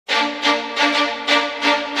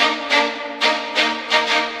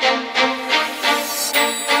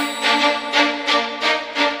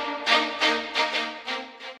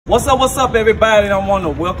What's up, everybody? I want to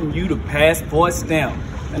welcome you to Passport Stamp.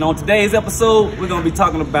 And on today's episode, we're going to be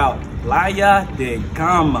talking about Playa de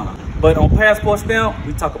Carmen. But on Passport Stamp,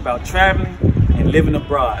 we talk about traveling and living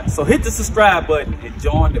abroad. So hit the subscribe button and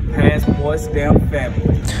join the Passport Stamp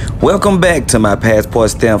family. Welcome back to my Passport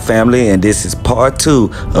Stamp family, and this is part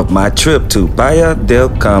 2 of my trip to Playa del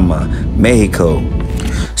Carmen, Mexico.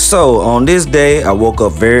 So on this day, I woke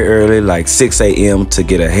up very early, like 6 a.m. to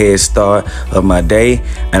get a head start of my day,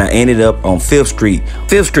 and I ended up on 5th Street.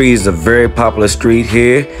 5th Street is a very popular street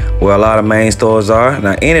here where a lot of main stores are, and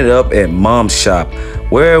I ended up at Mom's shop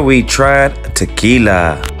where we tried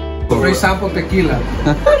tequila. For example, tequila.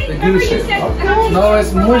 No,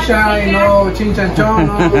 it's moonshine, no chinchanchon.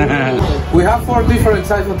 No. We have 4 different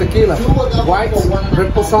types of tequila: white,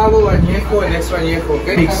 reposado, añejo, and extra añejo.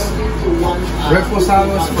 Okay? Mix.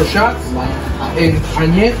 Reposado is for shots, and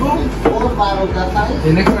añejo,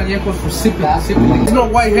 and extra añejo is for sipping. It's no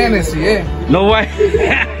white Hennessy, eh? No white.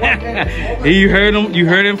 You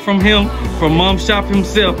heard him from Mom's shop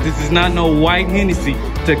himself. This is not no white Hennessy.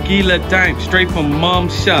 Tequila time, straight from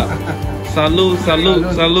Mom's shop. Salud, salud,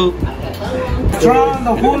 salud. Strong,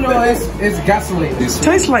 the Julio is gasoline. It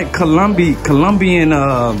tastes like Colombian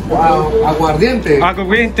wow, aguardiente.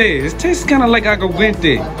 Aguardiente. It tastes kind of like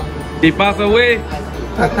aguardiente. He passed away.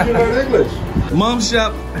 You learn English. Mom's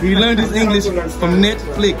shop. He learned his English from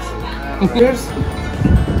Netflix. Here's,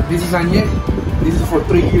 this is añejo. This is for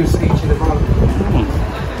 3 years each in the bottle.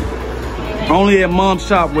 Only at Mom's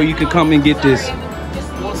shop where you can come and get this.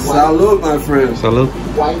 Salud, my friend. Salud.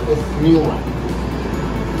 White is new.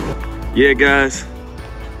 Yeah, guys.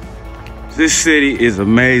 This city is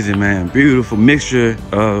amazing, man. Beautiful mixture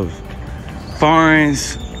of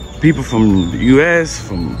foreigners, people from the US,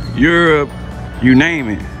 from Europe, you name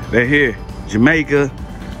it. They're here. Jamaica.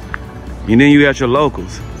 And then you got your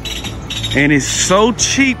locals. And it's so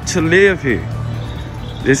cheap to live here.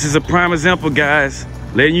 This is a prime example, guys,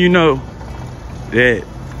 letting you know that,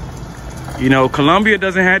 you know, Colombia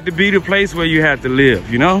doesn't have to be the place where you have to live,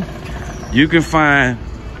 you know? You can find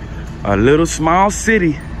a little small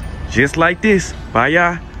city just like this,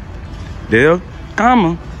 Playa del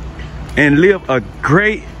Carmen, and live a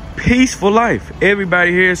great, peaceful life.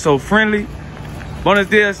 Everybody here is so friendly. Buenos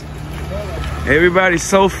dias. Everybody's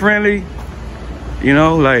so friendly. You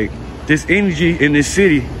know, like, this energy in this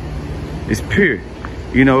city is pure.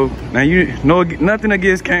 You know, now you know nothing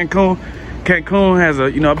against Cancun. Cancun has a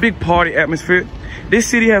big party atmosphere. This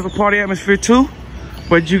city has a party atmosphere too,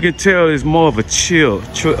 but you can tell it's more of a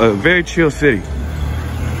a very chill city.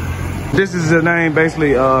 This is the name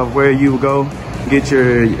basically of where you go get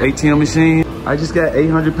your ATM machine. I just got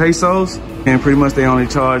 800 pesos, and pretty much they only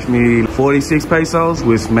charge me 46 pesos,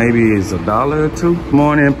 which maybe is $1 or $2.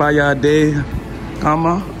 Morning, Playa de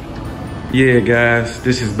Carmen. Yeah, guys,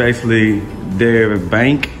 this is basically their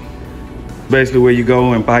bank. Basically where you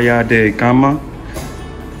go in Playa de Carmen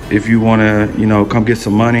if you want to, you know, come get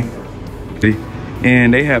some money.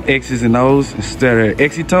 And they have X's and O's instead of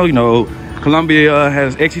Éxito. You know, Colombia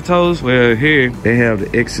has Éxitos, where here they have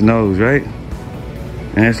the X and O's, right?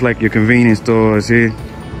 And it's like your convenience stores here,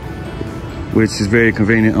 which is very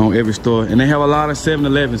convenient on every store. And they have a lot of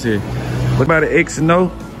 7-Elevens here. What about the X and O,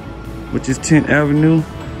 which is 10th Avenue?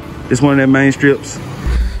 It's one of their main strips.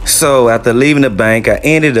 So after leaving the bank, I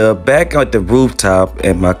ended up back at the rooftop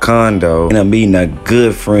at my condo, and I'm meeting a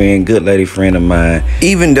good lady friend of mine.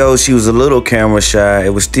 Even though she was a little camera shy, it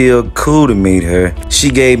was still cool to meet her. She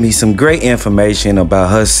gave me some great information about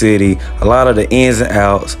her city, a lot of the ins and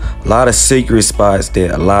outs, a lot of secret spots that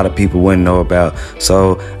a lot of people wouldn't know about.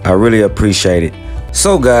 So I really appreciate it.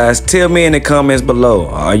 So guys, tell me in the comments below,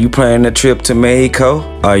 are you planning a trip to Mexico?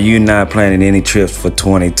 Are you not planning any trips for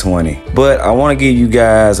 2020? But I want to give you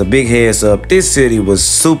guys a big heads up. This city was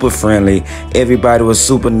super friendly. Everybody was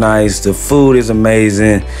super nice. The food is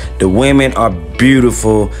amazing. The women are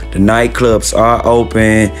beautiful. The nightclubs are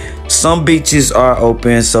open. Some beaches are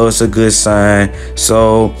open, so it's a good sign.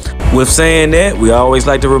 So with saying that, we always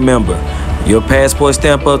like to remember, your passport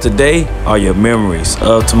stamp of today are your memories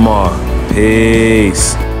of tomorrow.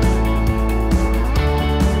 Peace.